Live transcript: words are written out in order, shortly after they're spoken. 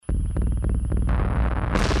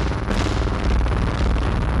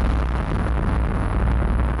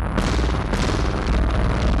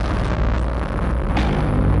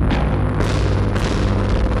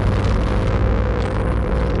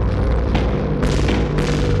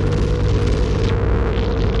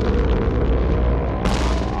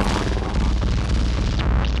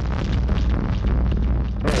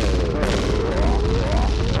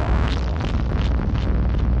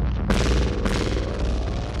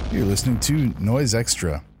You're listening to Noise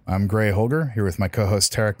Extra. I'm Gray Holger, here with my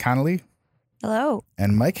co-host Tara Connolly. Hello.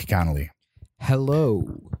 And Mike Connolly.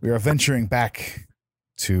 Hello. We are venturing back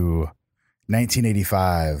to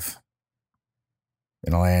 1985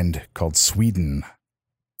 in a land called Sweden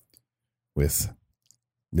with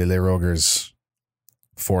Lille Roger's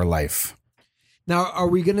For Life. Now, are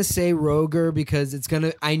we going to say Roger because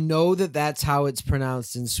I know that that's how it's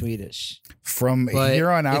pronounced in Swedish. From But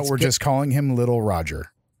here on out, it's we're go- just calling him Little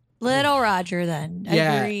Roger. Little Roger, then.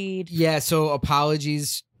 Yeah. Agreed. Yeah, so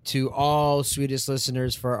apologies to all Swedish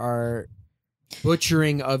listeners for our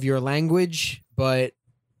butchering of your language, but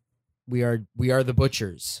we are the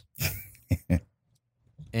butchers.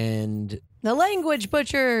 And The language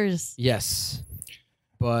butchers. yes,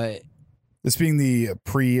 but This being the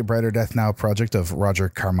pre-Brighter Death Now project of Roger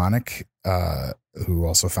Karmanik, who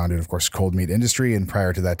also founded, of course, Cold Meat Industry, and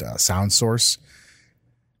prior to that, Sound Source.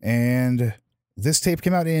 And this tape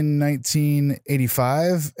came out in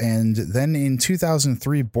 1985, and then in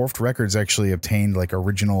 2003, Borft Records actually obtained like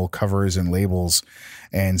original covers and labels,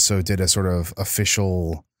 and so did a sort of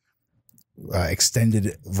official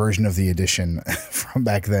extended version of the edition from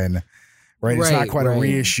back then. Right? It's not quite a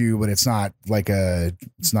reissue, but it's not like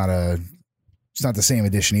it's not the same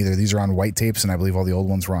edition either. These are on white tapes, and I believe all the old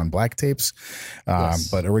ones were on black tapes. Yes.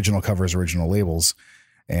 But original covers, original labels.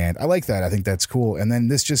 And I like that. I think that's cool. And then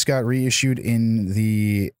this just got reissued in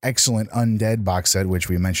the excellent Undead box set, which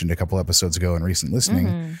we mentioned a couple episodes ago in recent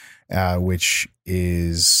listening, which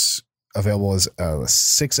is available as a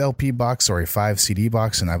 6 LP box or a 5 CD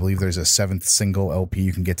box. And I believe there's a 7th single LP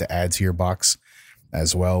you can get to add to your box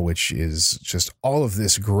as well, which is just all of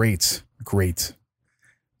this great, great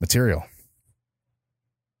material.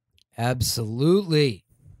 absolutely.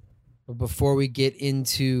 But before we get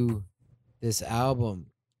into this album,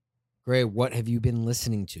 Gray, what have you been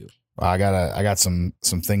listening to? I got some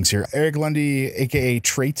things here. Eric Lundy, aka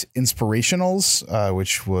Trait Inspirationals,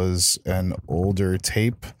 which was an older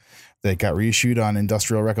tape that got reissued on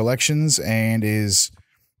Industrial Recollections and is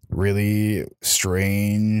really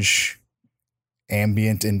strange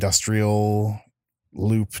ambient industrial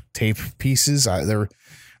loop tape pieces. They're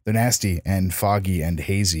nasty and foggy and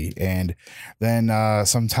hazy. And then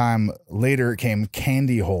sometime later came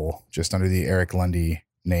Candy Hole, just under the Eric Lundy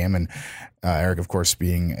name. And Eric, of course,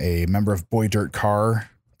 being a member of Boy Dirt Car,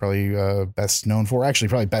 probably best known for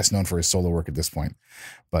his solo work at this point.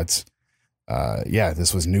 But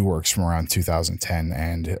this was new works from around 2010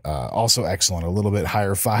 and also excellent. A little bit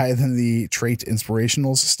higher fi than the Trait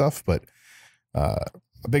Inspirationals stuff, but a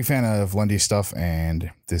big fan of Lundy's stuff.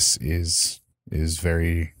 And this is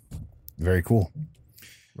very, very cool.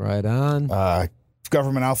 Right on.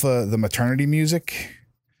 Government Alpha, the Maternity Music.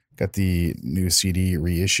 Got the new CD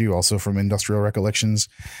reissue also from Industrial Recollections.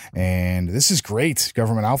 And this is great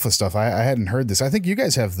Government Alpha stuff. I hadn't heard this. I think you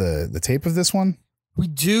guys have the tape of this one. We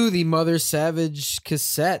do the Mother Savage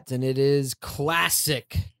cassette, and it is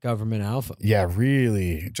classic Government Alpha. Yeah,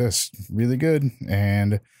 really, just really good.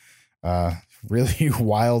 And really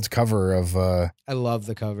wild cover of I love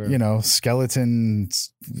the cover.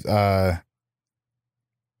 Skeletons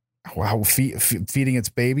feeding its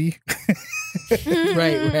baby.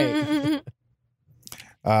 Right.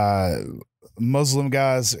 Muslim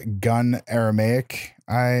Guy's Gun Aramaic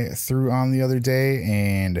I threw on the other day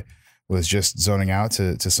and was just zoning out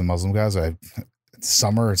to some Muslim Guys.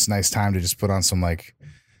 Summer, it's a nice time to just put on some like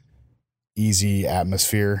easy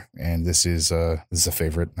atmosphere, and this is a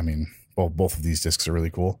favorite. I mean, both of these discs are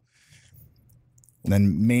really cool. And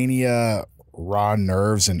then Mania, Raw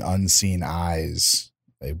Nerves, and Unseen Eyes,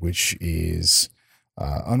 which is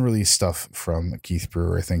unreleased stuff from Keith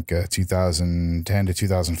Brewer, I think 2010 to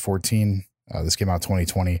 2014. This came out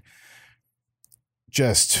 2020.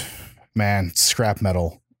 Just, man, scrap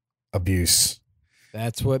metal abuse.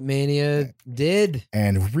 That's what Mania did.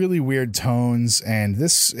 And really weird tones. And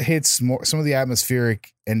this hits more some of the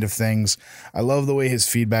atmospheric end of things. I love the way his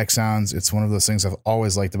feedback sounds. It's one of those things I've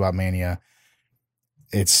always liked about Mania.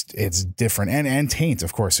 It's different. And Taint,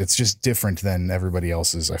 of course. It's just different than everybody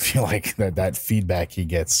else's. I feel like that feedback he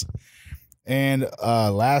gets. And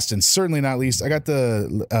last and certainly not least, I got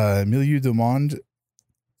the Milieu du Monde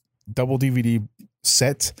double DVD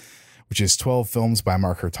set, which is 12 films by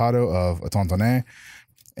Marc Hurtado of Autant.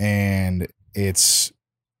 And it's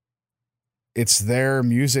their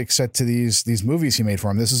music set to these movies he made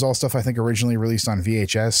for him. This is all stuff I think originally released on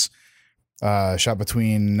VHS, shot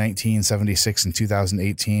between 1976 and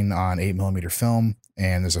 2018 on 8mm film.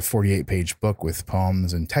 And there's a 48-page book with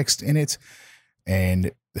poems and text in it.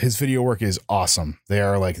 And his video work is awesome. They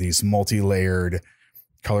are like these multi-layered,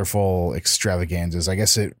 colorful extravaganzas. I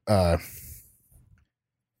guess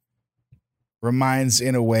reminds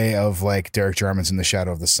in a way of like Derek Jarman's In the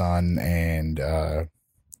Shadow of the Sun, and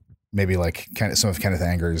maybe like kind of some of Kenneth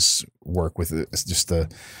Anger's work with just the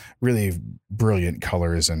really brilliant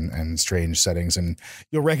colors and strange settings. And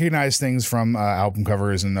you'll recognize things from album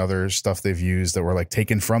covers and other stuff they've used that were like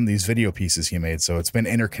taken from these video pieces he made. So it's been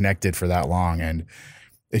interconnected for that long, and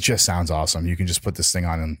it just sounds awesome. You can just put this thing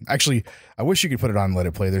on, and actually I wish you could put it on and let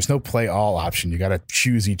it play. There's no play all option. You got to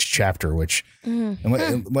choose each chapter, which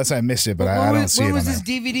unless I miss it, but I don't see it When on was there. this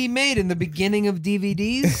DVD made? In the beginning of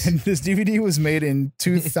DVDs? And this DVD was made in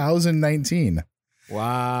 2019.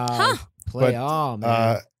 Wow. Huh. Play But, all,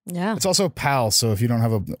 man. Yeah. It's also PAL, so if you don't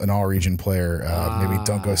have an all-region player, maybe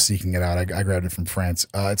don't go seeking it out. I grabbed it from France.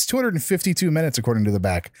 It's 252 minutes, according to the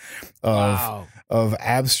back, of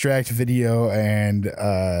abstract video and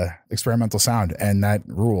experimental sound, and that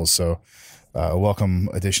rules. So a welcome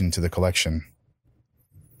addition to the collection.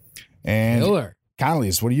 And Killer.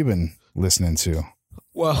 Connolly's, what have you been listening to?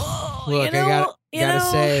 Well, you look, know- I gotta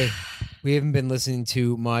say, we haven't been listening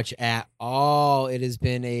to much at all. It has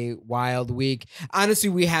been a wild week. Honestly,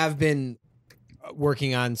 we have been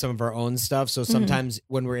working on some of our own stuff. So sometimes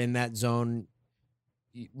when we're in that zone,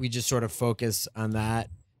 we just sort of focus on that,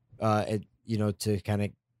 to kind of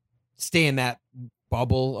stay in that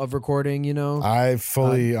bubble of recording, I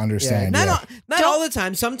fully understand. Not, Yeah. not all the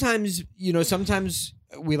time. Sometimes, sometimes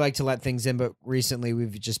we like to let things in, but recently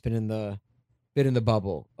we've just been in the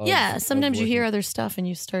bubble. Yeah. Sometimes you hear working. other stuff and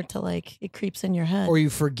you start to it creeps in your head. Or you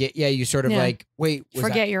forget. Yeah, you sort of Yeah. like, wait, was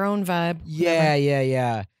forget your own vibe.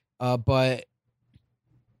 Yeah. But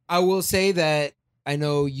I will say that I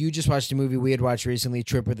know you just watched a movie we had watched recently,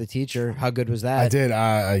 Trip with the Teacher. How good was that? I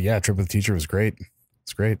did. Trip with the Teacher was great.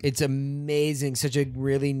 It's great. It's amazing. Such a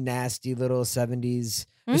really nasty little 70s,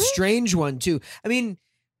 a Mhm. strange one too. I mean,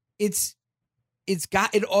 it's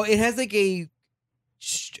got it all. It has like a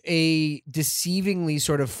deceivingly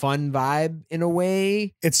sort of fun vibe in a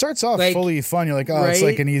way. It starts off Like, fully fun. You're like, oh, it's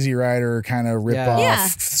right? like an Easy Rider kind of rip off Yeah.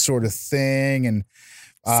 sort of thing. And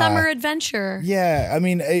Summer adventure. yeah, I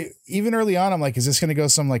mean, even early on, I'm like, is this going to go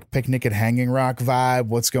some like Picnic at Hanging Rock vibe?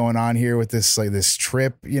 What's going on here with this this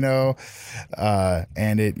trip, And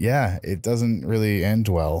it doesn't really end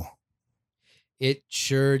well. It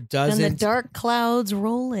sure And doesn't. the dark clouds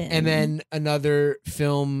roll in. And then another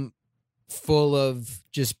film full of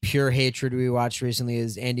just pure hatred we watched recently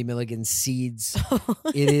is Andy Milligan's Seeds.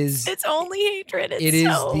 It is. It's only hatred. It's It is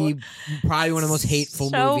so, probably one of the most hateful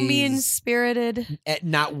so movies. mean spirited.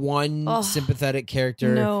 Not one Oh, sympathetic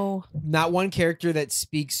character. No. Not one character that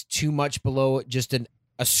speaks too much below just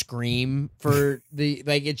a scream for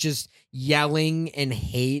it's just yelling and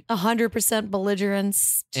hate. 100%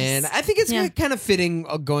 belligerence. And I think it's yeah. kind of fitting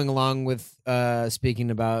going along with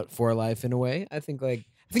speaking about For Life in a way. I think you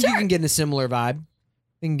can get in a similar vibe.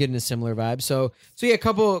 So yeah, a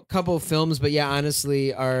couple films, but yeah,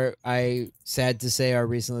 honestly, sad to say our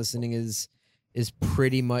recent listening is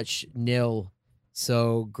pretty much nil.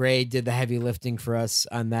 So Gray did the heavy lifting for us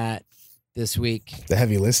on that this week. The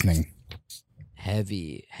heavy listening.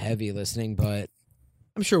 Heavy listening, but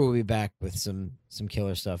I'm sure we'll be back with some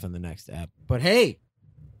killer stuff in the next app. But hey,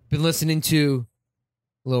 been listening to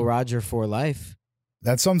Lil Roger For Life.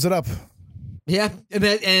 That sums it up. Yeah,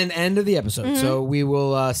 and end of the episode. Mhm. So we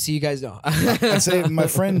will see you guys now. I'd say my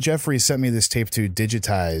friend Jeffrey sent me this tape to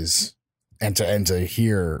digitize and to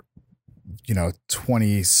hear,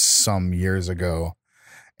 20 some years ago.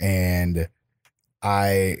 And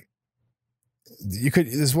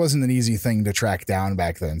this wasn't an easy thing to track down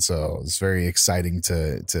back then. So it was very exciting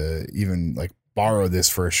to even like borrow this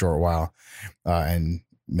for a short while, and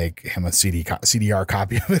make him a CDR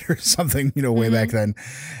copy of it or something, way back then.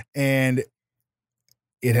 And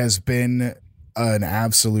it has been an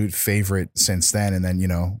absolute favorite since then. And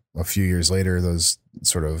then, a few years later, those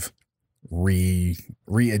sort of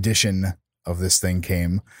re-edition of this thing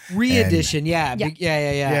came. Re-edition, yeah. Yeah.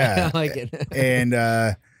 Yeah. I like it. And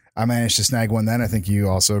I managed to snag one then. I think you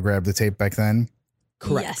also grabbed the tape back then.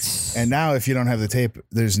 Correct. Yes. And now if you don't have the tape,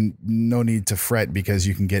 there's no need to fret because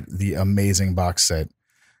you can get the amazing box set.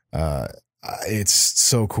 It's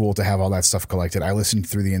so cool to have all that stuff collected. I listened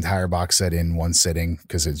through the entire box set in one sitting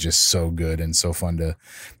because it's just so good and so fun to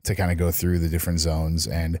kind of go through the different zones.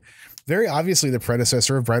 And very obviously the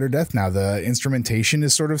predecessor of Brighter Death now. The instrumentation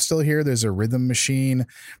is sort of still here. There's a rhythm machine.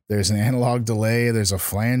 There's an analog delay. There's a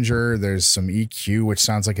flanger. There's some EQ, which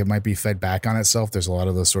sounds like it might be fed back on itself. There's a lot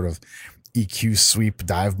of those sort of EQ sweep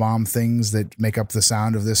dive bomb things that make up the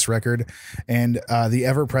sound of this record. And the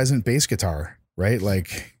ever-present bass guitar, right?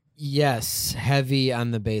 Like... Yes, heavy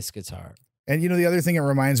on the bass guitar. And the other thing it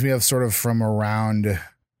reminds me of sort of from around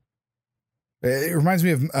It reminds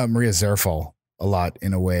me of Maria Zerfall a lot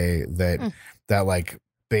in a way that like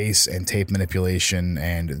bass and tape manipulation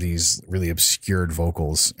and these really obscured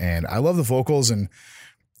vocals. And I love the vocals and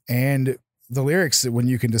the lyrics that when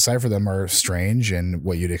you can decipher them are strange and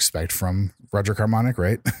what you'd expect from Roger Carmonic,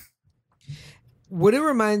 right? What it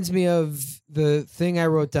reminds me of, the thing I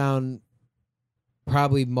wrote down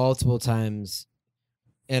probably multiple times,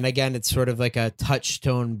 and again, it's sort of like a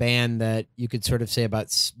touchstone band that you could sort of say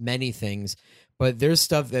about many things, but there's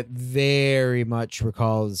stuff that very much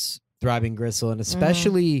recalls Throbbing Gristle, and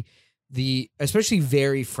especially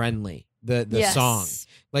Very Friendly, the Yes. song.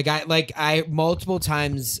 I multiple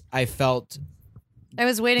times I felt, I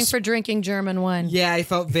was waiting for Drinking German One. yeah, I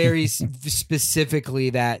felt very specifically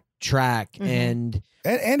that track, Mhm. and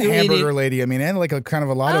And I mean, Hamburger Lady. I mean, and like a kind of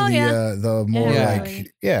a lot Oh, of yeah. the more Yeah.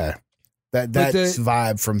 like, that But the-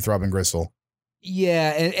 vibe from Throbbing Gristle.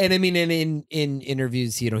 yeah, and I mean, and in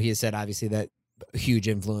interviews, he has said obviously that huge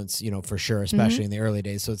influence, for sure, especially in the early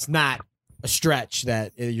days. So it's not a stretch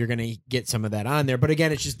that you're going to get some of that on there. But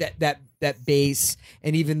again, it's just that bass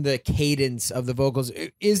and even the cadence of the vocals.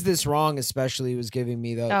 Is This Wrong? Especially was giving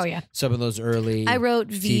me those. Oh yeah. Some of those early. I wrote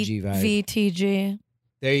TG vibe. VTG.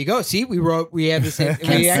 There you go. See, we have the same.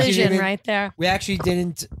 Concision right there. We actually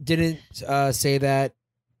didn't say that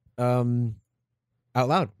out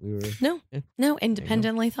loud. We were No,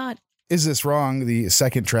 independently thought. Is This Wrong? The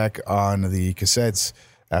second track on the cassettes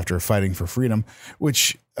after Fighting for Freedom,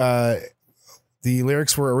 which the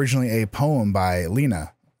lyrics were originally a poem by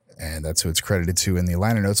Lena, and that's who it's credited to in the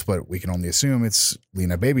liner notes, but we can only assume it's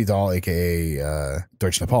Lena Baby Doll, aka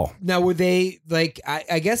Deutsch Nepal. Now, were they like?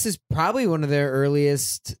 I guess it's probably one of their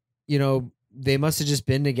earliest. They must have just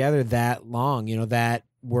been together that long. That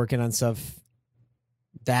working on stuff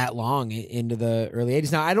that long into the early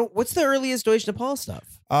 80s. Now, what's the earliest Deutsch Nepal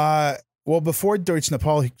stuff? Well, before Deutsch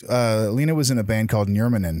Nepal, Lena was in a band called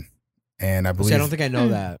Njurmanen, and I believe See, I don't think I know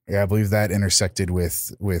that. Yeah, I believe that intersected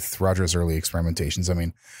with Roger's early experimentations. I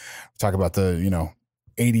mean, talk about the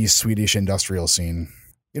 80s Swedish industrial scene.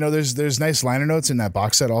 There's nice liner notes in that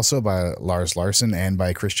box set also by Lars Larson and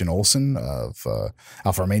by Christian Olsen of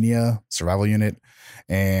Alpha Armenia Survival Unit,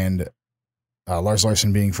 and Lars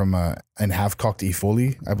Larson being from an Half Cocked E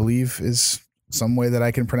Foley, I believe is some way that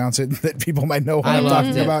I can pronounce it that people might know what I I'm loved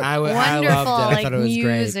talking it. about. I Wonderful, loved it. I like thought it was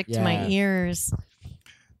music great. to my Yeah. ears.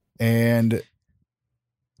 And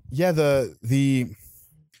yeah, the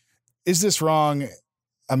Is This Wrong?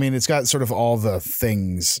 I mean, it's got sort of all the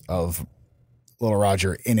things of Little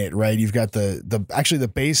Roger in it, right? You've got actually the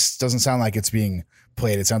bass doesn't sound like it's being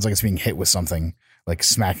played. It sounds like it's being hit with something, like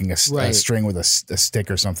smacking a Right. string with a stick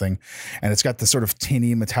or something. And it's got the sort of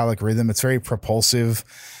tinny metallic rhythm. It's very propulsive,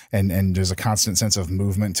 and there's a constant sense of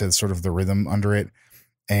movement to sort of the rhythm under it.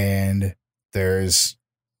 And there's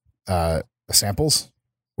samples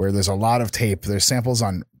where there's a lot of tape. There's samples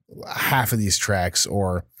on half of these tracks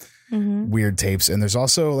or weird tapes. And there's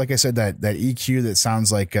also, like I said, that EQ that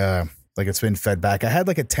sounds like it's been fed back. I had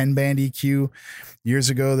like a 10-band EQ years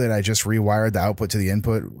ago that I just rewired the output to the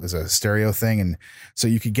input as a stereo thing. And so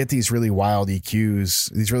you could get these really wild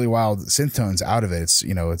EQs, these really wild synth tones out of it. It's,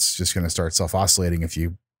 it's just going to start self-oscillating if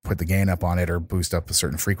you put the gain up on it or boost up a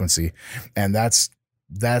certain frequency. And that's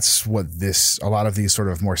what a lot of these sort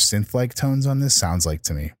of more synth-like tones on this sounds like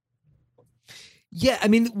to me. Yeah, I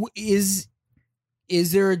mean, is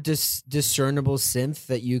there a discernible synth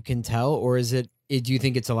that you can tell, or is it? Do you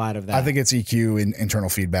think it's a lot of that? I think it's EQ and internal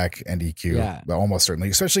feedback and EQ, Yeah. but almost certainly,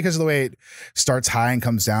 especially because of the way it starts high and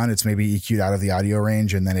comes down. It's maybe EQ'd out of the audio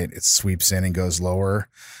range and then it sweeps in and goes lower.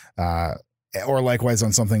 Or likewise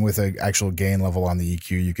on something with an actual gain level on the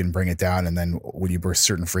EQ, you can bring it down. And then when you burst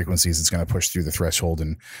certain frequencies, it's going to push through the threshold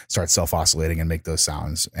and start self-oscillating and make those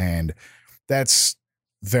sounds. And that's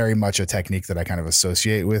very much a technique that I kind of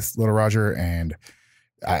associate with Little Roger. And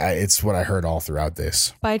it's what I heard all throughout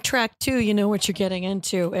this. By track 2, you know what you're getting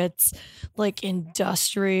into. It's like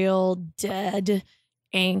industrial, dead,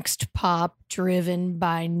 angst pop driven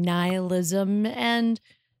by nihilism. And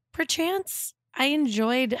perchance, I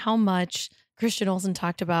enjoyed how much Christian Olsen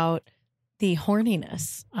talked about the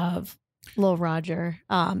horniness of Lil Roger,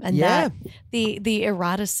 and that the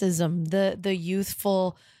eroticism, the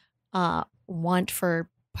youthful want for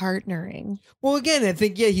partnering. Well, again, I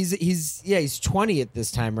think he's 20 at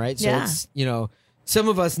this time, right? So Yeah. it's some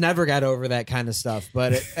of us never got over that kind of stuff,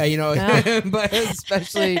 but but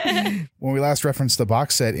especially When we last referenced the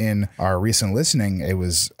box set in our recent listening, it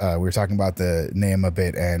was we were talking about the name a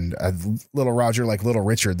bit, and Little Roger, like Little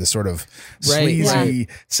Richard, the sort of sleazy,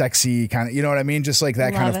 sexy kind of, you know what I mean? Just like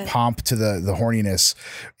that kind Love of it. pomp to the horniness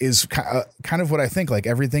is kind of what I think. Like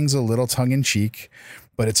everything's a little tongue in cheek.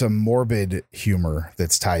 but it's a morbid humor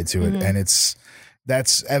that's tied to it. And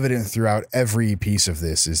that's evident throughout every piece of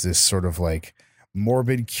this, is this sort of like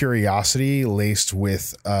morbid curiosity laced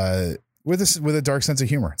with a dark sense of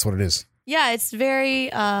humor. It's what it is. Yeah, it's very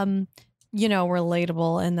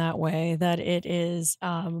relatable in that way, that it is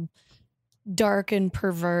dark and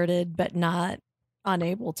perverted, but not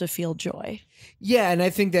unable to feel joy. Yeah, and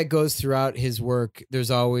I think that goes throughout his work.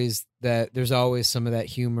 There's always some of that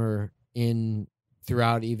humor in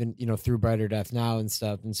throughout, even through Brighter Death Now and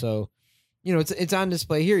stuff. And so, it's on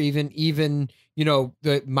display here. Even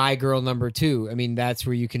the My Girl Number 2. I mean, that's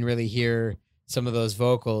where you can really hear some of those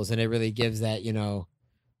vocals, and it really gives that.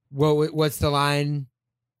 What's the line?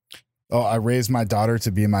 Oh, I raised my daughter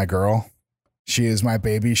to be my girl. She is my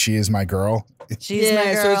baby. She is my girl. She's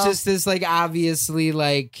my girl. So it's just this like obviously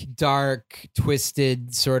like dark,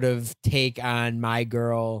 twisted sort of take on My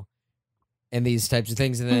Girl and these types of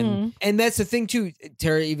things. And then, and that's the thing too,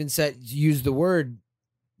 Tara even used the word,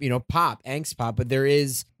 pop, angst pop, but there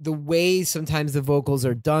is the way sometimes the vocals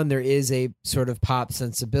are done. There is a sort of pop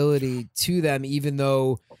sensibility to them, even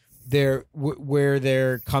though where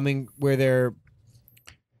they're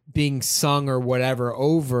being sung or whatever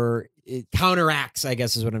over, it counteracts, I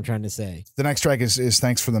guess is what I'm trying to say. The next track is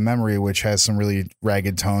Thanks for the Memory, which has some really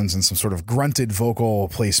ragged tones and some sort of grunted vocal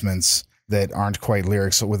placements that aren't quite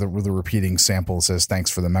lyrics, with a repeating sample that says Thanks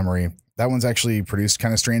for the Memory. That one's actually produced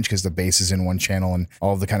kind of strange because the bass is in one channel and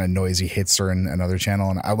all of the kind of noisy hits are in another channel.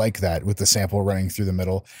 And I like that, with the sample running through the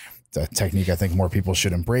middle. It's a technique I think more people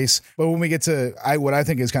should embrace. But when we get to what I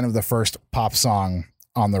think is kind of the first pop song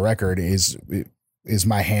on the record is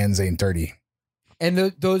My Hands Ain't Dirty. And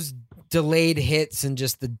those delayed hits and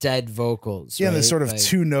just the dead vocals. Yeah, right? the sort of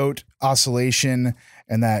two-note oscillation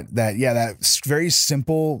and that very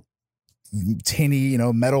simple, tinny,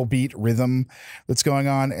 metal beat rhythm that's going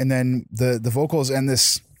on. And then the vocals and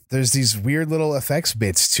there's these weird little effects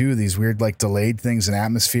bits too, these weird like delayed things and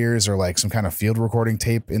atmospheres, or like some kind of field recording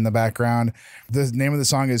tape in the background. The name of the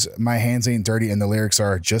song is My Hands Ain't Dirty, and the lyrics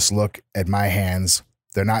are, just look at my hands.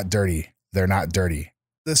 They're not dirty. They're not dirty.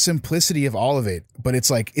 The simplicity of all of it, but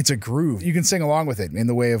it's like, it's a groove. You can sing along with it in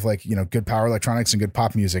the way of like, good power electronics and good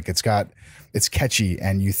pop music. It's catchy,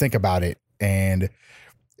 and you think about it, and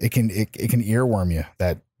it can earworm you.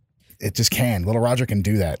 That it just can. Little Roger can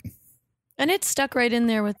do that. And it's stuck right in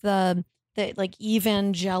there with the like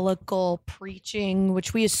evangelical preaching,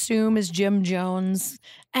 which we assume is Jim Jones,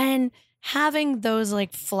 and having those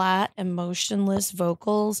like flat, emotionless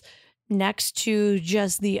vocals next to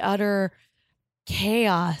just the utter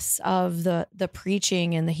chaos of the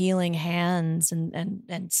preaching and the healing hands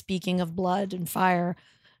and speaking of blood and fire.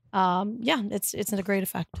 It's a great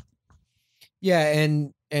effect. Yeah,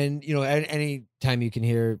 and any time you can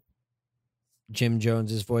hear Jim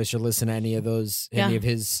Jones's voice or listen to any of his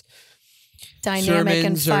dynamic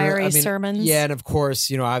and fiery sermons. Yeah, and of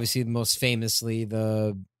course, obviously most famously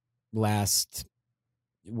the last,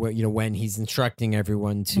 when he's instructing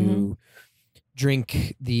everyone to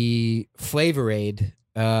drink the Flavorade.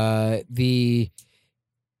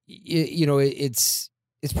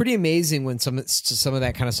 It's pretty amazing when some of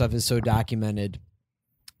that kind of stuff is so documented.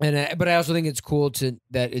 And but I also think it's cool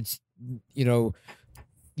that it's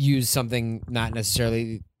use something not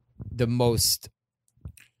necessarily the most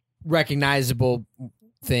recognizable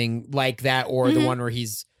thing like that, or the one where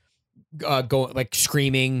he's going like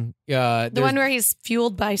screaming. The one where he's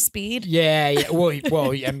fueled by speed. Yeah. Well,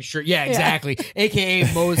 I'm sure. Yeah, exactly.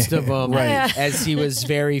 AKA most of them, right? As he was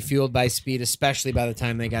very fueled by speed, especially by the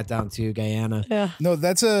time they got down to Guyana. Yeah. No,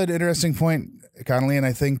 that's an interesting point, Connolly, and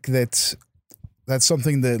I think that's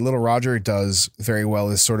something that Little Roger does very well,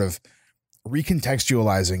 is sort of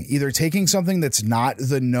recontextualizing, either taking something that's not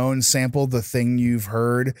the known sample, the thing you've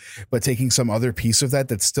heard, but taking some other piece of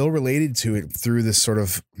that's still related to it through this sort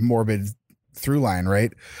of morbid through line,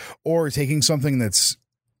 right? Or taking something that's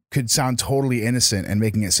could sound totally innocent and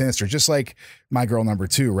making it sinister, just like My Girl Number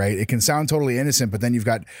 2, right? It can sound totally innocent, but then you've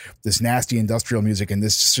got this nasty industrial music and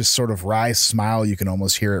this just sort of wry smile you can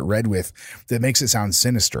almost hear it read with that makes it sound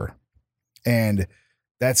sinister. And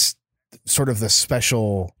that's sort of the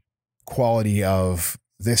special quality of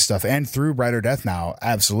this stuff, and through Brighter Death Now,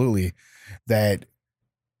 absolutely, that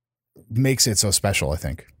makes it so special, I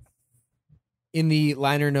think. In the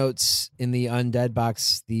liner notes in the Undead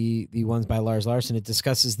box, the ones by Lars Larson, it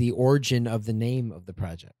discusses the origin of the name of the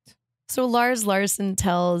project. So Lars Larson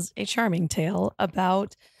tells a charming tale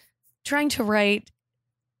about trying to write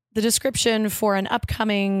the description for an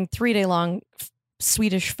upcoming 3-day-long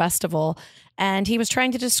Swedish festival, and he was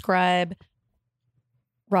trying to describe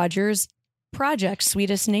Roger's project,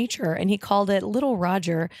 Sweetest Nature, and he called it Little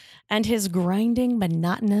Roger and his grinding,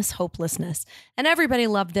 monotonous hopelessness. And everybody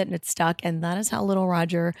loved it and it stuck. And that is how Little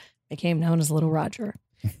Roger became known as Little Roger.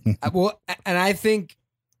 Well, and I think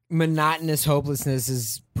monotonous hopelessness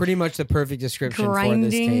is pretty much the perfect description for this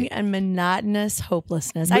Grinding tape. and monotonous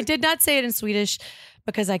hopelessness. I did not say it in Swedish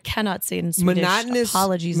because I cannot say it in Swedish.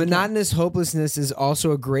 Apologies. again. Monotonous hopelessness is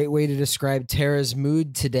also a great way to describe Tara's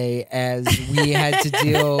mood today, as we had to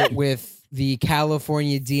deal with the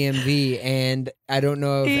California DMV, and I don't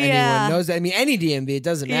know if anyone knows that. I mean, any DMV, it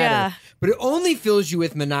doesn't matter. But it only fills you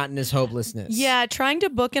with monotonous hopelessness. Yeah, trying to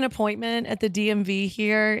book an appointment at the DMV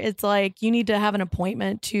here, it's like you need to have an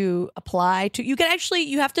appointment to apply to. You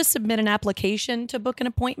have to submit an application to book an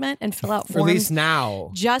appointment and fill out Or forms. at least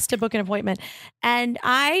now. Just to book an appointment. And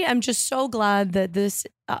I am just so glad that this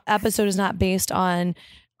episode is not based on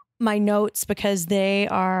my notes because they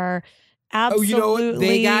are absolutely Oh, you know what?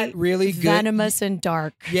 They got really good. venomous and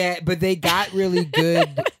dark. Yeah, but they got really good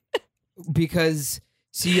because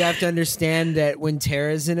you have to understand that when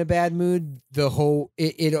Tara's in a bad mood, the whole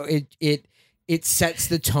it sets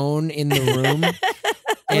the tone in the room.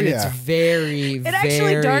 And it's very, It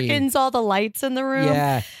actually darkens all the lights in the room.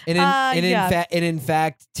 Yeah, in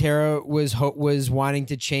fact, Tara was wanting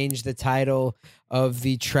to change the title of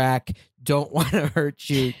the track "Don't Want to Hurt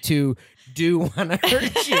You" to "Do Want to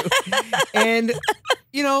Hurt You," and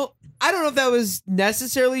I don't know if that was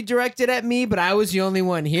necessarily directed at me, but I was the only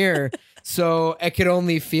one here. So I could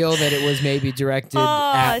only feel that it was maybe directed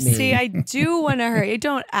at me. See, I do want to hurt you. I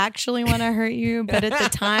don't actually want to hurt you, but at the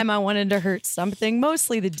time I wanted to hurt something,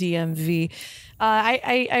 mostly the DMV.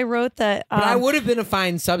 I wrote that. But I would have been a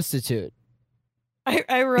fine substitute.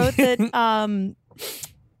 I wrote that,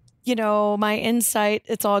 my insight,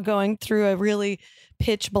 it's all going through a really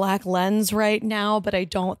pitch black lens right now, but I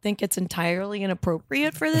don't think it's entirely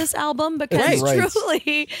inappropriate for this album because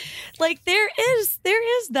truly, like there is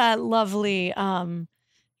that lovely, not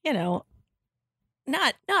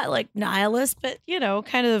like nihilist, but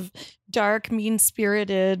kind of dark,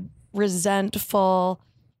 mean-spirited, resentful,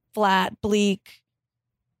 flat, bleak,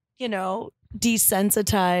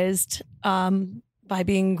 desensitized, by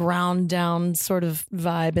being ground down sort of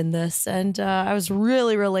vibe in this, and I was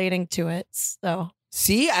really relating to it. So.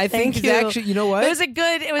 See, I think it's actually, you know what? It was a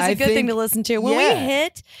good thing to listen to. When we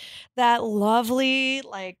hit that lovely,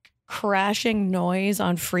 like, crashing noise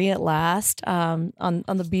on Free at Last, on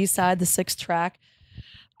the B-side, the 6th track,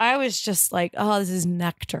 I was just like, oh, this is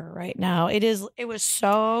nectar right now. It was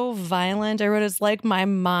so violent. I wrote, it's like my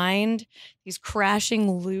mind, these crashing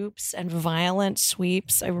loops and violent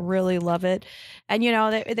sweeps. I really love it. And,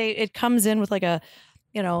 it comes in with like a,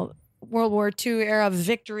 World War II era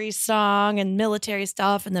victory song and military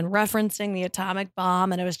stuff, and then referencing the atomic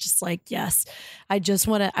bomb. And it was just like, yes, I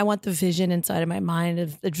want the vision inside of my mind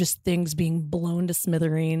of just things being blown to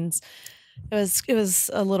smithereens. It was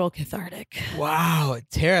a little cathartic. Wow,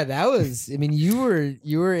 Tara, that was. I mean, you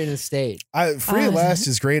were in a state. Free at Last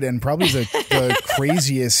is great and probably the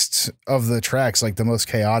craziest of the tracks, like the most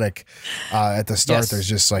chaotic. At the start, there's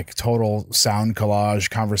just like total sound collage,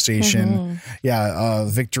 conversation,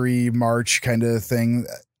 victory march kind of thing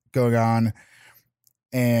going on,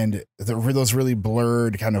 and those really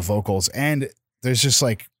blurred kind of vocals, and there's just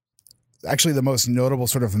like. Actually, the most notable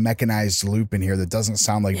sort of mechanized loop in here that doesn't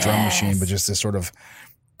sound like drum machine, but just this sort of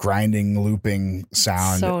grinding, looping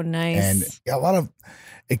sound. So nice. And a lot of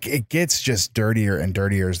it gets just dirtier and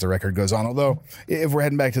dirtier as the record goes on. Although, if we're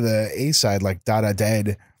heading back to the A side, like Dada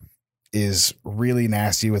Dead is really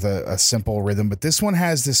nasty with a simple rhythm, but this one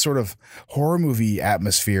has this sort of horror movie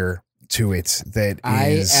atmosphere to it that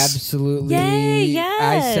is absolutely. Yay, yes.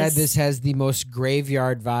 I said this has the most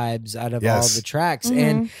graveyard vibes out of all the tracks,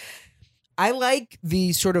 and I like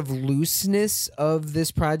the sort of looseness of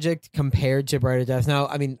this project compared to Brighter Death Now.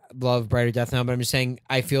 I mean, love Brighter Death Now, but I'm just saying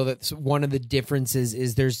I feel that one of the differences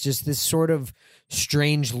is there's just this sort of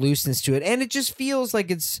strange looseness to it, and it just feels like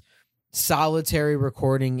it's solitary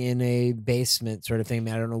recording in a basement sort of thing. I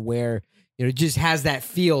mean, I don't know where. It just has that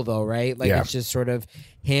feel though, right? Like it's just sort of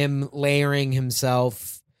him layering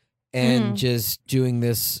himself and just doing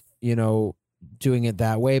this, doing it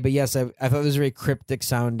that way. But yes, I thought it was very cryptic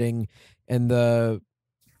sounding. And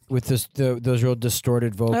with those real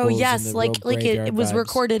distorted vocals. Oh yes, like it was vibes.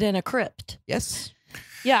 Recorded in a crypt. Yes.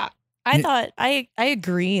 Yeah, I thought I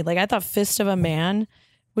agree. Like I thought Fist of a Man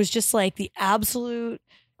was just like the absolute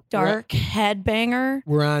dark headbanger.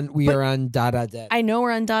 We are on Dada Dead. I know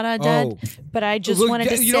we're on Dada Dead, but I just wanted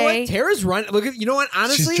to say, you know what? Tara's running. Look at, you know what?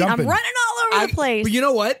 Honestly, She's I'm jumping. running all over the place. But you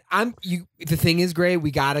know what? The thing is, Gray,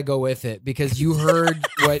 we gotta go with it because you heard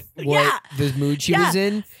what Yeah. the mood she was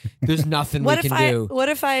in. There's nothing we can do. What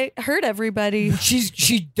if I hurt everybody?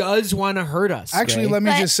 She does want to hurt us. Actually, Gray. let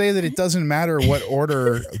me just say that it doesn't matter what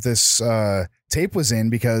order this tape was in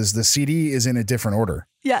because the CD is in a different order.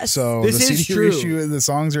 Yes. So This the is CD true. reissue, the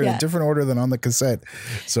songs are in Yeah. a different order than on the cassette.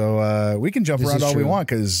 So we can jump This around is all we true. want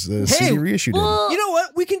because the Hey, CD reissued it. well, You know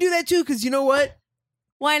what? We can do that too because you know what?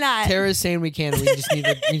 why not? Tara's saying we can. And we just need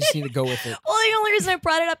to go with it. Well, the only reason I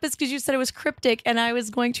brought it up is because you said it was cryptic, and I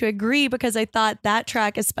was going to agree because I thought that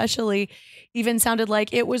track, especially, even sounded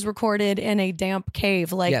like it was recorded in a damp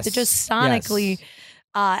cave. Like Yes. just sonically,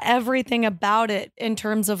 everything about it in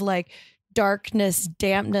terms of like darkness,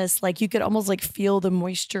 dampness, like you could almost like feel the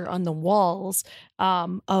moisture on the walls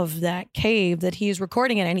of that cave that he's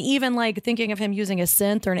recording in. And even like thinking of him using a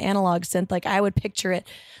synth or an analog synth, like I would picture it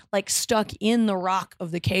like stuck in the rock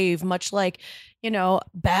of the cave, much like,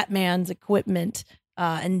 Batman's equipment.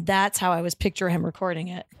 And that's how I was picturing him recording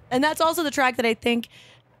it. And that's also the track that I think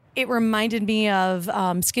it reminded me of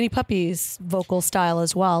Skinny Puppy's vocal style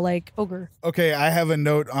as well, like Ogre. Okay, I have a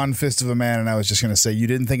note on Fist of a Man, and I was just going to say, you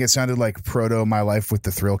didn't think it sounded like Proto My Life with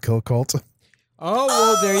the Thrill Kill Cult? Oh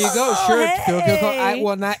well, there you go. Sure. hey.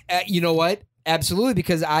 Not. You know what? Absolutely,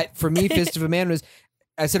 because for me, Fist of a Man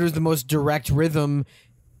I said it was the most direct rhythm,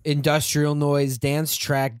 industrial noise dance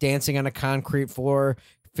track, dancing on a concrete floor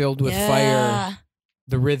filled with fire.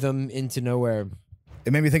 The rhythm into nowhere.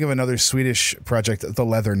 It made me think of another Swedish project, The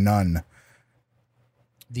Leather Nun.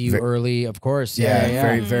 The early, of course. Yeah, Yeah.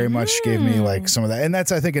 very, very much gave me like some of that. And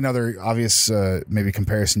that's, I think, another obvious maybe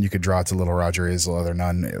comparison you could draw to Little Roger is The Leather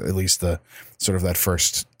Nun, at least the sort of that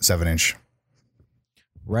first 7-inch.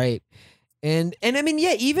 Right. And I mean,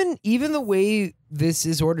 yeah, even the way this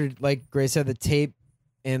is ordered, like Grace said, the tape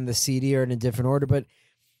and the CD are in a different order, but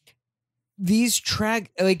these track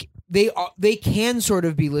like they can sort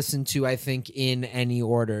of be listened to, I think, in any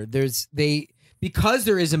order. Because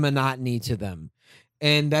there is a monotony to them.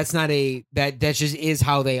 And that's not that just is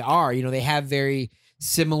how they are. They have very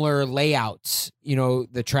similar layouts,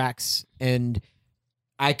 the tracks. And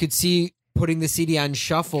I could see putting the CD on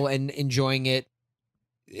shuffle and enjoying it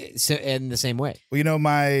in the same way. Well,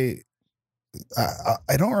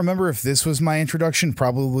 I don't remember if this was my introduction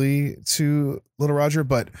probably to Little Roger,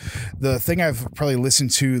 but the thing I've probably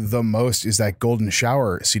listened to the most is that Golden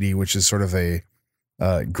Shower CD, which is sort of a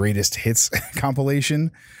greatest hits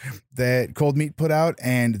compilation that Cold Meat put out.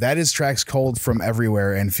 And that is tracks culled from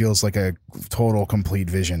everywhere and feels like a total complete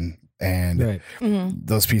vision. And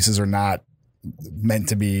those pieces are not meant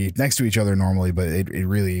to be next to each other normally, but it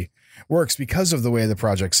really works because of the way the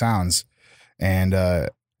project sounds. And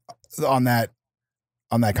on that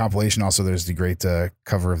compilation also there's the great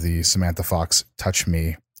cover of the Samantha Fox Touch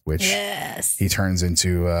Me, which he turns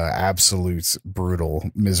into absolute brutal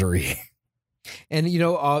misery. And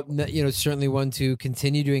certainly one to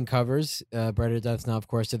continue doing covers. Brighter Death now, of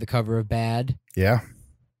course, did the cover of Bad. Yeah.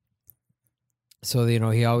 So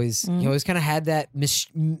he always kind of had that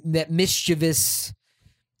mischievous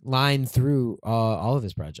line through all of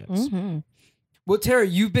his projects. Mm-hmm. Well, Tara,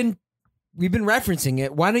 we've been referencing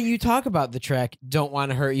it. Why don't you talk about the track "Don't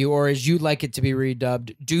Want to Hurt You," or as you'd like it to be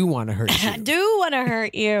redubbed, "Do Want to Hurt You"? Do want to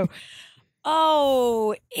hurt you.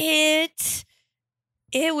 Oh, it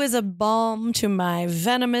was a balm to my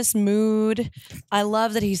venomous mood. I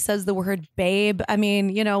love that he says the word babe. I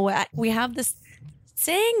mean, we have this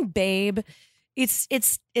saying babe.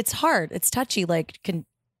 It's hard. It's touchy. Like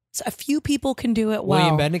a few people can do it well.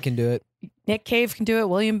 William Bennett can do it. Nick Cave can do it.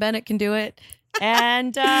 William Bennett can do it.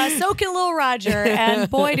 And so can Lil Roger. And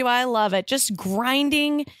boy, do I love it. Just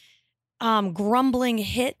grinding, grumbling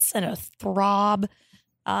hits and a throb.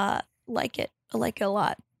 Like it. I like it a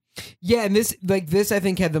lot. Yeah, and this I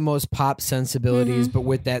think had the most pop sensibilities, but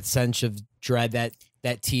with that sense of dread, that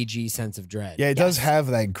TG sense of dread. Yeah, it does have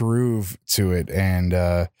that groove to it, and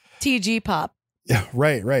TG pop. Yeah,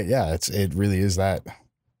 right. Yeah, it really is that.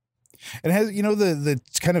 It has the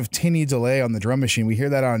kind of tinny delay on the drum machine. We hear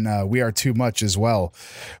that on "We Are Too Much" as well,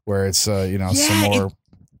 where it's some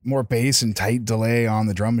more bass and tight delay on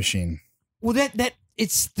the drum machine. Well,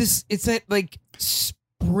 it's that like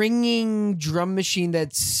springing drum machine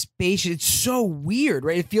that's spacious. It's so weird,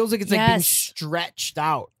 right? It feels like it's like being stretched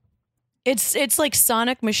out. It's like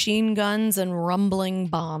sonic machine guns and rumbling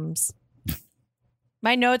bombs.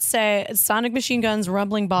 My notes say sonic machine guns,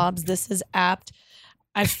 rumbling bombs. This is apt.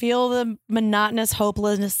 I feel the monotonous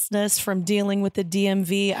hopelessness from dealing with the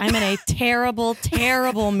DMV. I'm in a terrible,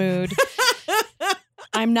 terrible mood.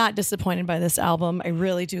 I'm not disappointed by this album. I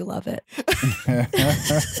really do love it.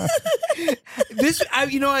 This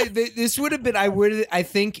would have been. I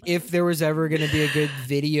think if there was ever going to be a good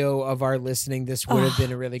video of our listening, this would have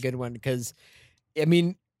been a really good one because, I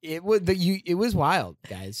mean, it was wild,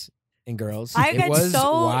 guys and girls. I It got was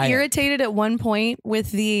so wild. irritated at one point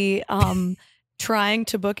with the trying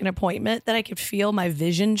to book an appointment that I could feel my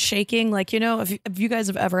vision shaking. Like, if you guys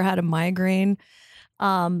have ever had a migraine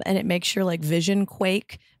and it makes your like vision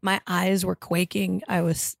quake, my eyes were quaking. I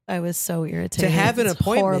was so irritated. To have an It's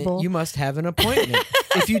appointment, horrible. you must have an appointment.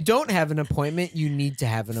 If you don't have an appointment, you need to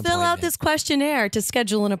have an appointment. Fill out this questionnaire to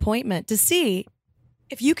schedule an appointment to see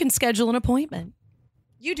if you can schedule an appointment.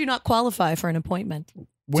 You do not qualify for an appointment.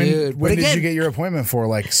 When Dude, when but did again- you get your appointment for?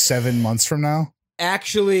 Like 7 months from now?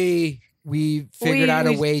 Actually, we figured out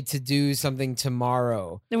a we- way to do something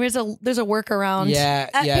tomorrow. There's a workaround. Yeah.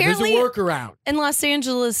 There's a Apparently- workaround. In Los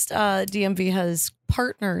Angeles, DMV has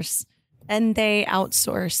partners, and they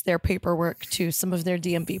outsource their paperwork to some of their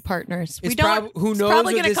DMV partners. It's who who it's knows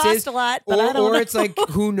probably what going to this cost is, a lot, but I or don't know. it's like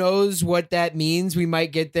who knows what that means. We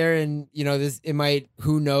might get there, and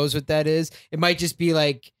who knows what that is. It might just be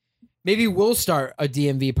like maybe we'll start a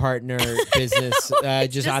DMV partner business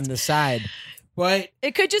just on the side. But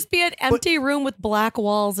it could just be an empty room with black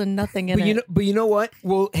walls and nothing in it. But you know what?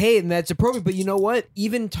 Well, hey, and that's appropriate. But you know what?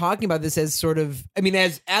 Even talking about this as sort of, I mean,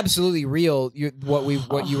 as absolutely real,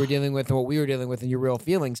 what you were dealing with and what we were dealing with and your real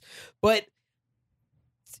feelings. But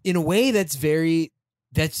in a way, that's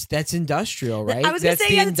industrial, right? I was going to That's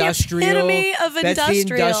say, yeah, that's the epitome of That's the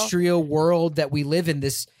industrial. industrial world that we live in.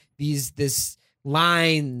 This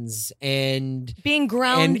lines and Being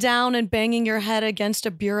ground and- down and banging your head against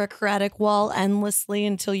a bureaucratic wall endlessly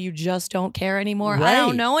until you just don't care anymore. I Right.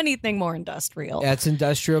 don't know anything more industrial. that's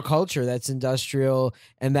industrial culture. That's industrial.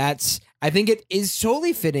 And I think it is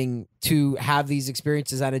totally fitting to have these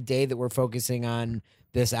experiences on a day that we're focusing on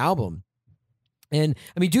this album. And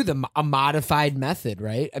I mean, a modified method,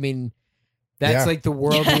 right? I mean, that's Yeah. like the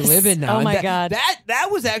world Yes. we live in now. Oh And my God. That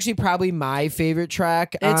was actually probably my favorite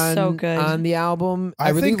track It's on, so good. on the album. I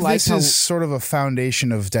really think like this how is sort of a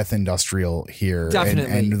foundation of Death Industrial here,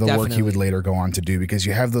 Definitely, and the work he definitely. would later go on to do, because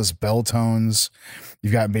you have those bell tones,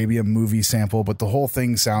 you've got maybe a movie sample, but the whole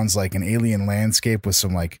thing sounds like an alien landscape with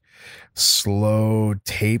some like slow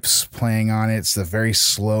tapes playing on it. It's the very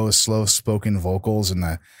slow spoken vocals and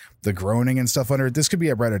the groaning and stuff under it. This could be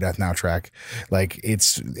a Brighter Death Now track. Like it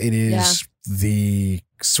is the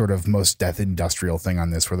sort of most Death Industrial thing on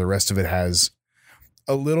this, where the rest of it has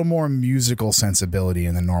a little more musical sensibility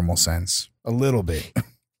in the normal sense. A little bit.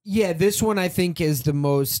 Yeah, this one I think is the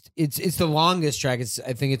most. It's the longest track.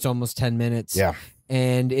 I think it's almost 10 minutes. Yeah.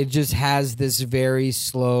 And it just has this very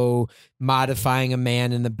slow modifying a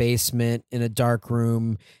man in the basement in a dark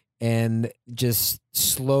room, and just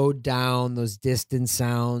slowed down those distant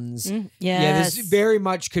sounds. Yeah, this very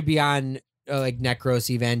much could be on like Necros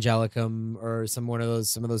Evangelicum or some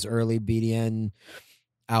of those early BDN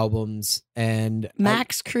albums. And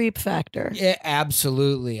Max creep factor. yeah,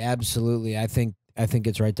 absolutely. I think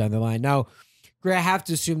it's right down the line. Now, Gray, I have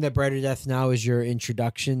to assume that Brighter Death Now is your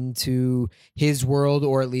introduction to his world,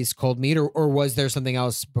 or at least Cold Meat, or was there something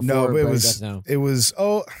else before No, Brighter it Death Now? was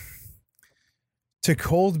to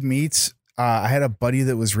Cold Meat. I had a buddy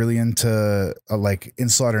that was really into like In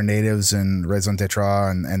Slaughter Natives and Raison d'Etre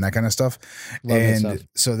and that kind of stuff. Love that and stuff.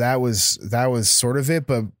 so that was sort of it.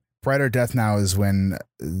 But Brighter Death Now is when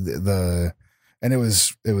and it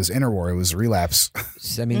was Interwar. It was Relapse.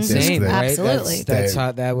 I mean, Mhm. same, right? Absolutely. That's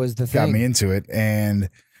how that was the got thing. me into it. And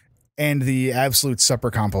the Absolute Supper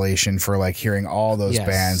compilation for like hearing all those Yes.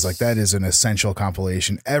 bands, like that is an essential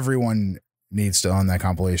compilation. Everyone needs to own that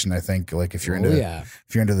compilation. I think, like if you're into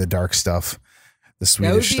if you're into the dark stuff, the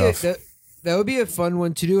Swedish stuff. That would be a fun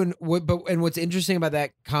one to do. And what's interesting about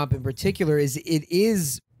that comp in particular is it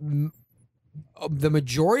is the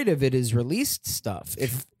majority of it is released stuff.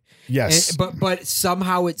 Yes. But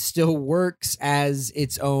somehow it still works as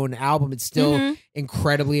its own album. It's still Mhm.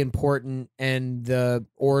 incredibly important, and the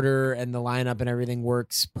order and the lineup and everything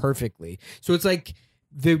works perfectly. So it's like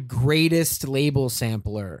the greatest label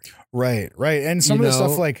sampler. Right. And some You of the know?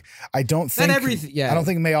 stuff, like I don't think everything- yeah. I don't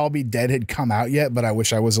think May All Be Dead had come out yet, but I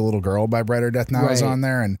Wish I Was a Little Girl by Brighter Death Now is Right. on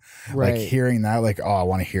there, and Right. like hearing that, like, oh, I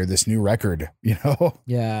want to hear this new record, you know?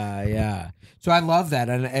 Yeah. So I love that,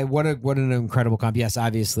 and what an incredible comp. Yes,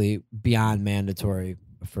 obviously beyond mandatory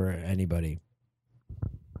for anybody.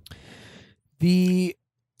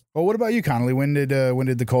 Well, what about you, Connolly? When did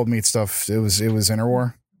the Cold Meat stuff? It was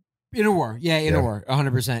Interwar. Interwar, Interwar,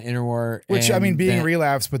 100% Interwar. Which I mean, and being that-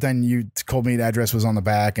 Relapse, but then Cold Meat address was on the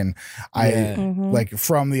back, and I Yeah. Mhm. like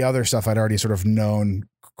from the other stuff I'd already sort of known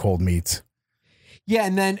Cold Meat. Yeah,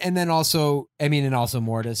 and then also, and also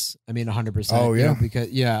Mortis. 100%. Oh, yeah. Because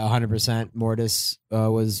 100% Mortis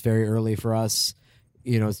was very early for us.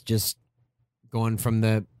 It's just going from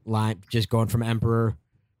the line, just going from Emperor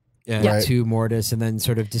Right. to Mortis, and then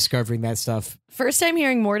sort of discovering that stuff. First time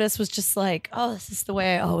hearing Mortis was just like, oh, this is the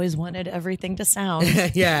way I always wanted everything to sound.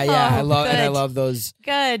 yeah, Oh, I good. love those.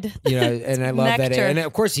 Good. And I love that, Nectar. and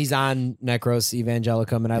of course he's on Necros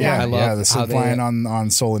Evangelicum, and I Yeah, love the how synth line on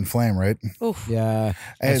Soul and Flame, right? Oof. and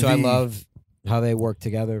And so I the- love how they work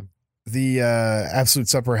together. The Absolute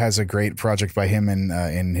Supper has a great project by him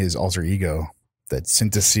in his alter ego, that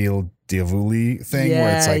Syntacile Diavoli thing,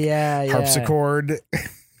 where it's like harpsichord.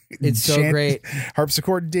 It's so great.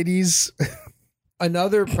 Harpsichord ditties.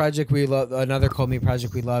 Another project we love, another Cold Meat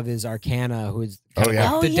project we love is Arcana, who's Oh,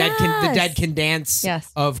 yeah. the Oh, dead can dance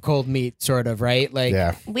Yes. of Cold Meat, sort of, right? Like,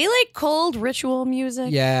 Yeah. We like cold ritual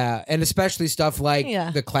music. yeah, and especially stuff like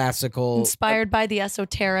Yeah. the classical. Inspired by the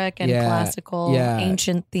esoteric and Yeah, classical yeah.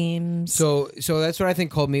 ancient themes. So that's what I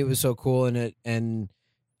think Cold Meat was so cool in it, and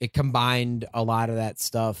it combined a lot of that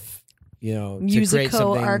stuff, to create Musico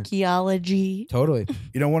something. archaeology. Totally.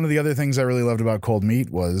 One of the other things I really loved about Cold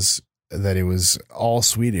Meat was that it was all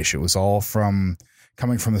Swedish. It was all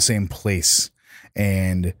coming from the same place.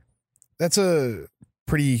 And that's a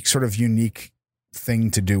pretty sort of unique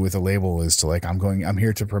thing to do with a label, is to like, I'm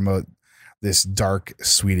here to promote this dark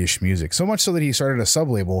Swedish music. So much so that he started a sub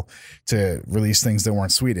label to release things that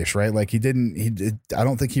weren't Swedish, right? Like I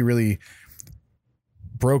don't think he really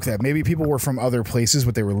broke that. Maybe people were from other places,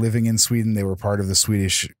 but they were living in Sweden. They were part of the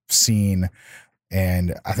Swedish scene.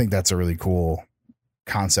 And I think that's a really cool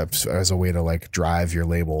concept as a way to like drive your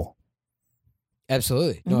label,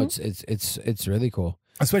 Absolutely. No, Mhm. it's really cool.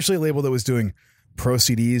 especially a label that was doing pro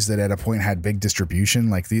CDs that at a point had big distribution.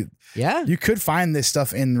 Like Yeah. you could find this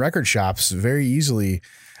stuff in record shops very easily.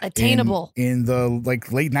 Attainable. in the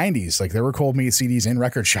like late 90s. Like there were Cold Meat CDs in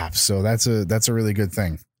record shops. So that's a really good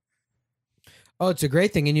thing. Oh, it's a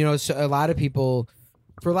great thing. And, so for a lot of people,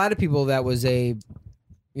 that was a,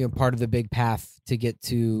 part of the big path to get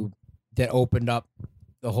to, that opened up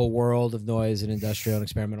the whole world of noise and industrial and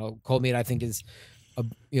experimental. Cold Meat, I think, is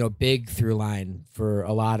a, big through line for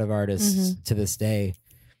a lot of artists to this day.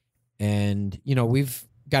 And, we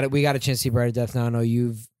got a chance to see Bright of Death now. I know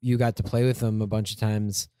you got to play with them a bunch of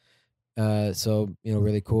times. So,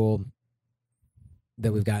 really cool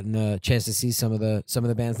that we've gotten a chance to see some of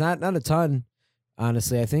the bands. Not a ton.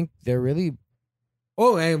 Honestly, I think they're really.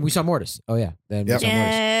 Oh, and we saw Mortis. Oh yeah, then we Yep. saw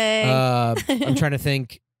Mortis. Yay. I'm trying to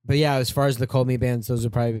think, but yeah, as far as the Cold Meat bands, those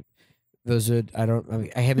are. I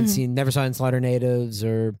haven't never saw in Slaughter Natives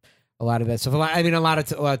or a lot of that stuff. A lot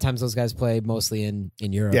of times those guys play mostly in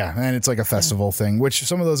Europe. Yeah. And it's like a festival thing, which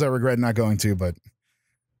some of those I regret not going to, but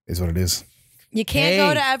is what it is. You can't Hey.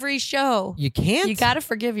 go to every show. You can't. You got to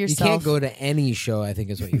forgive You yourself. can't go to any show, I think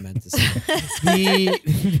is what you meant to say.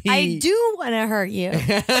 I do want to hurt you.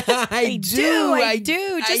 I do. I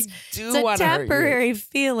do. Just I do it's a wanna hurt you. temporary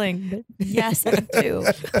feeling. But yes, I do.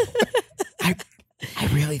 I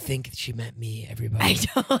really think she meant me, everybody. I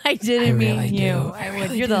don't. I didn't really mean do. you. I I would.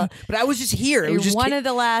 really You're do. the. But I was just here. It You're was just one of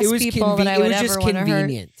the last it was people that I would it was ever just want to hurt.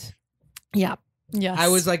 convenient. Yeah. Yes. I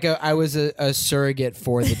was like I was a surrogate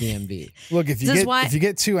for the DMV. Look, if This is why- you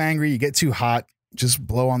get too angry, you get too hot, just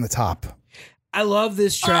blow on the top. I love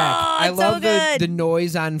this track. Oh, I it's so love good. the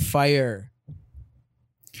noise on fire.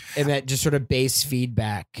 And that just sort of bass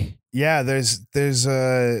feedback. Yeah, there's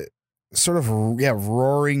a sort of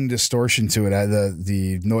roaring distortion to it.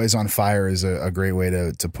 The noise on fire is a great way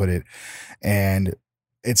to put it, and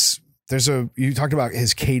you talked about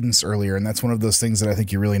his cadence earlier, and that's one of those things that I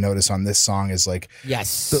think you really notice on this song is like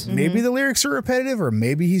Yes. maybe the lyrics are repetitive or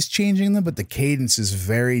maybe he's changing them, but the cadence is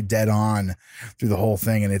very dead on through the whole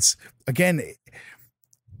thing, and it's again,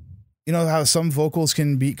 how some vocals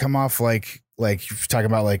can come off like you're talking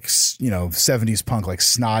about 70s punk, like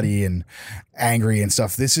snotty and angry and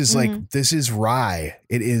stuff. This is this is wry.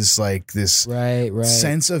 It is like this right.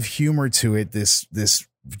 sense of humor to it. This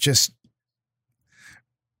just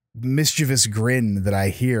mischievous grin that I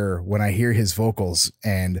hear when I hear his vocals,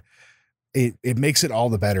 and it makes it all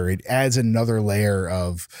the better. It adds another layer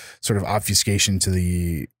of sort of obfuscation to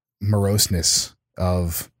the moroseness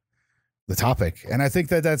of the topic. And I think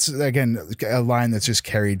that's, again, a line that's just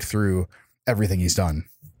carried through everything he's done.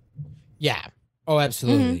 Yeah. Oh,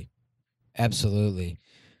 absolutely. Absolutely.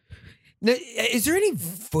 Now, is there any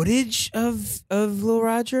footage of Lil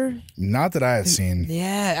Roger? Not that I have seen.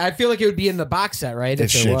 Yeah, I feel like it would be in the box set, right? It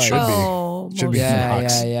If there should was. be. Oh, Should be most in the Yeah,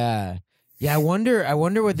 box. yeah. I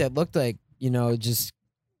wonder what that looked like. Just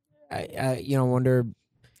I wonder.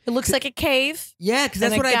 It It looks like a cave. Yeah, because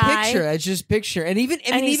And that's a what guy. I picture. I just picture, and even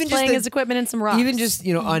And he's even playing just his equipment in some rocks. even just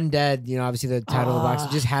undead. Obviously the title of the box,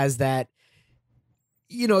 it just has that.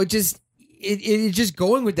 It just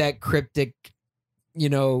going with that cryptic,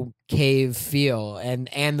 cave feel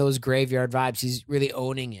and those graveyard vibes. He's really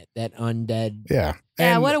owning it. That undead. Yeah.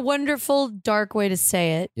 Yeah, And what a wonderful, dark way to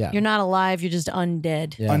say it. Yeah. You're not alive, you're just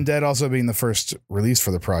undead. Yeah. Undead also being the first release for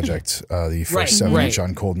the project, the first Right, 7-inch right.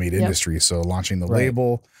 on Cold Meat Yep. Industry. So launching the Right.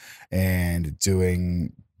 label and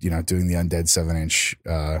doing the Undead 7-inch,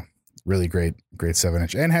 really great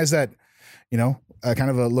 7-inch, and has that, kind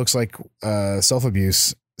of looks like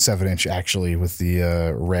Self-Abuse 7-inch actually with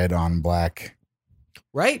the red on black.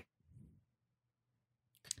 Right.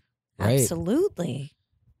 Right. Absolutely.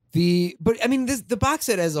 But I mean, the box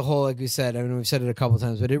set as a whole, like we said, I mean, we've said it a couple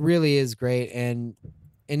times, but it really is great, and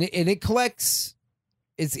it collects.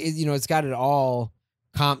 It's got it all.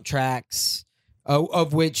 Comp tracks,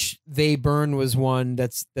 of which They Burn was one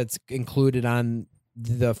that's included on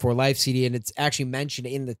the For Life CD, and it's actually mentioned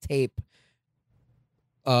in the tape.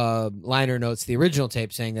 Liner notes, the original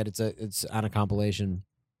tape, saying that it's on a compilation.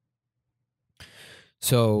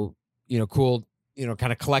 So cool.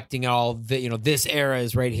 Kind of collecting all the, this era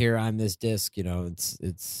is right here on this disc.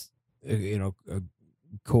 It's a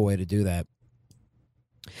cool way to do that.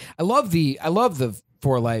 I love the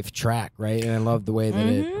For Life track, right? And I love the way that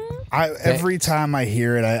it. Every time I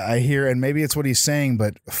hear it, I hear, and maybe it's what he's saying,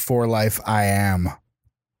 but For Life I am.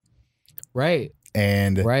 Right.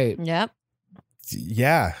 And Right. Yep.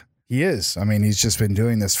 yeah, he is. I mean, he's just been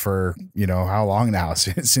doing this for, how long now?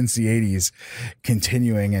 Since the 80s,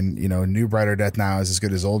 continuing. And, New Brighter Death Now is as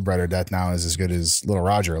good as Old Brighter Death Now is as good as Little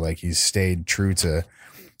Roger. Like, he's stayed true to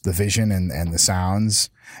the vision and the sounds.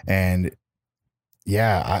 And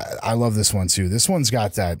yeah, I love this one too. This one's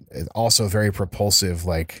got that also very propulsive,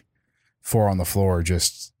 like 4 on the Floor,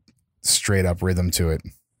 just straight up rhythm to it.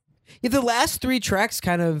 Yeah, the last 3 tracks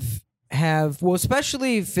kind of have, well,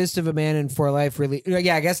 especially Fist of a Man and For Life, really.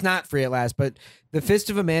 Yeah, I guess not Free at Last, but the Fist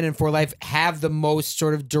of a Man and For Life have the most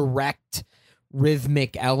sort of direct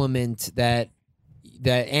rhythmic element that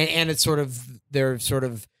and it's sort of, they're sort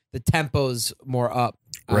of the tempo's more up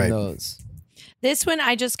on Right. those. This one,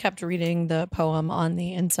 I just kept reading the poem on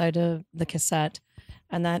the inside of the cassette,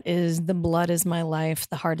 and that is, "The blood is my life,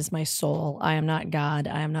 the heart is my soul. I am not God,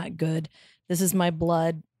 I am not good. This is my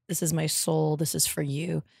blood, this is my soul, this is for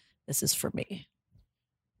you, this is for me.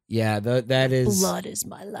 Yeah, that is Blood is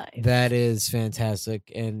my life." That is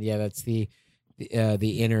fantastic, and yeah, that's the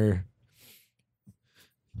inner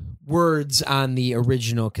words on the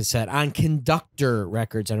original cassette on Conductor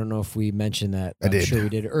Records. I don't know if we mentioned that. I I'm did. sure we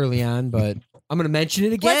did early on, but I'm going to mention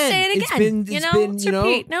it again. Let's say it again. It's been, Let's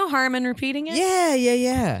repeat. No harm in repeating it.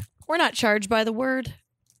 Yeah. We're not charged by the word.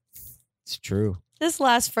 It's true. This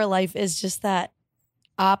Last for Life is just that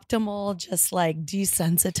optimal, just like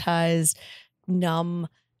desensitized, numb,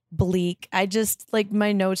 bleak. I just, like,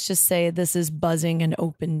 my notes just say this is buzzing and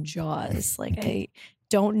open jaws. Like, I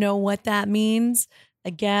don't know what that means.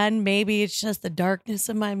 Again, maybe it's just the darkness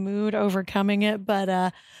of my mood overcoming it,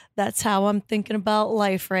 but that's how I'm thinking about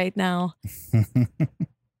life right now.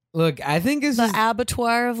 Look, I think this The is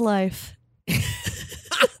abattoir of life.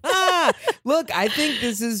 Look, I think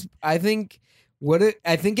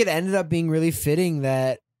it ended up being really fitting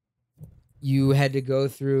that you had to go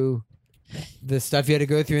through the stuff you had to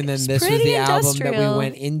go through, and then It's this was pretty the album that we industrial.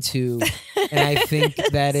 went into. And I think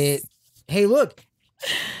that hey, look,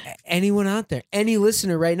 anyone out there, any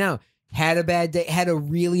listener right now had a bad day, had a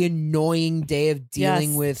really annoying day of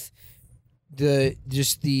dealing Yes.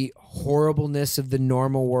 with the horribleness of the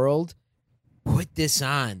normal world, put this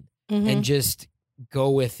on Mhm. and just go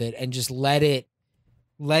with it, and just let it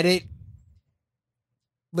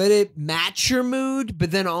match your mood,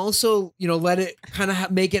 but then also, let it kind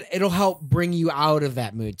of make it, it'll help bring you out of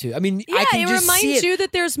that mood too. I mean, Yeah, I can it just see reminds it you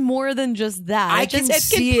that there's more than just that. I it can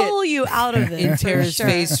see can it pull you out of it. in for Tara's sure.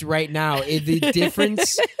 face right now. The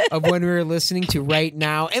difference of when we were listening to right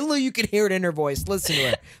now, and Lou, you can hear it in her voice. Listen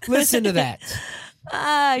to her. Listen to that.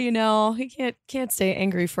 You can't stay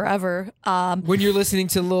angry forever. When you're listening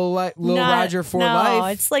to Lil Roger for no,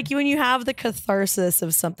 Life. it's like when you have the catharsis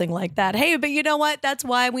of something like that. Hey, but you know what? That's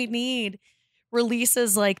why we need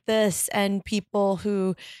releases like this, and people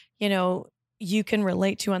who, you can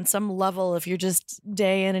relate to on some level. If you're just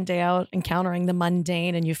day in and day out encountering the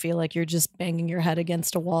mundane and you feel like you're just banging your head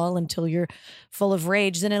against a wall until you're full of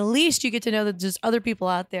rage, then at least you get to know that there's other people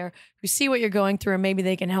out there who see what you're going through, and maybe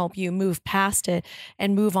they can help you move past it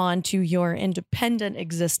and move on to your independent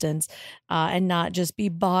existence, and not just be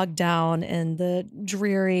bogged down in the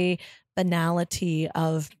dreary banality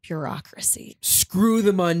of bureaucracy. Screw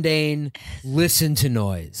the mundane. Listen to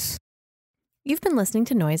noise. You've been listening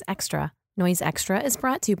to Noise Extra. Noise Extra is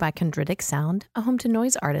brought to you by Chondritic Sound, a home to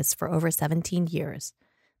noise artists for over 17 years.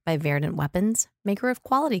 By Verdant Weapons, maker of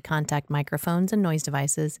quality contact microphones and noise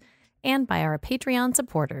devices, and by our Patreon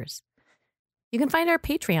supporters. You can find our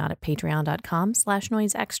Patreon at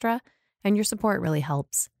patreon.com/noiseextra, and your support really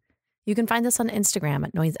helps. You can find us on Instagram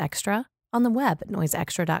at Noise Extra, on the web at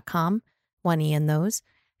noiseextra.com, 1 E in those,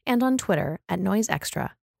 and on Twitter at Noise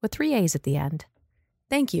Extra, with 3 A's at the end.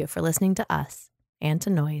 Thank you for listening to us and to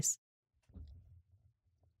Noise.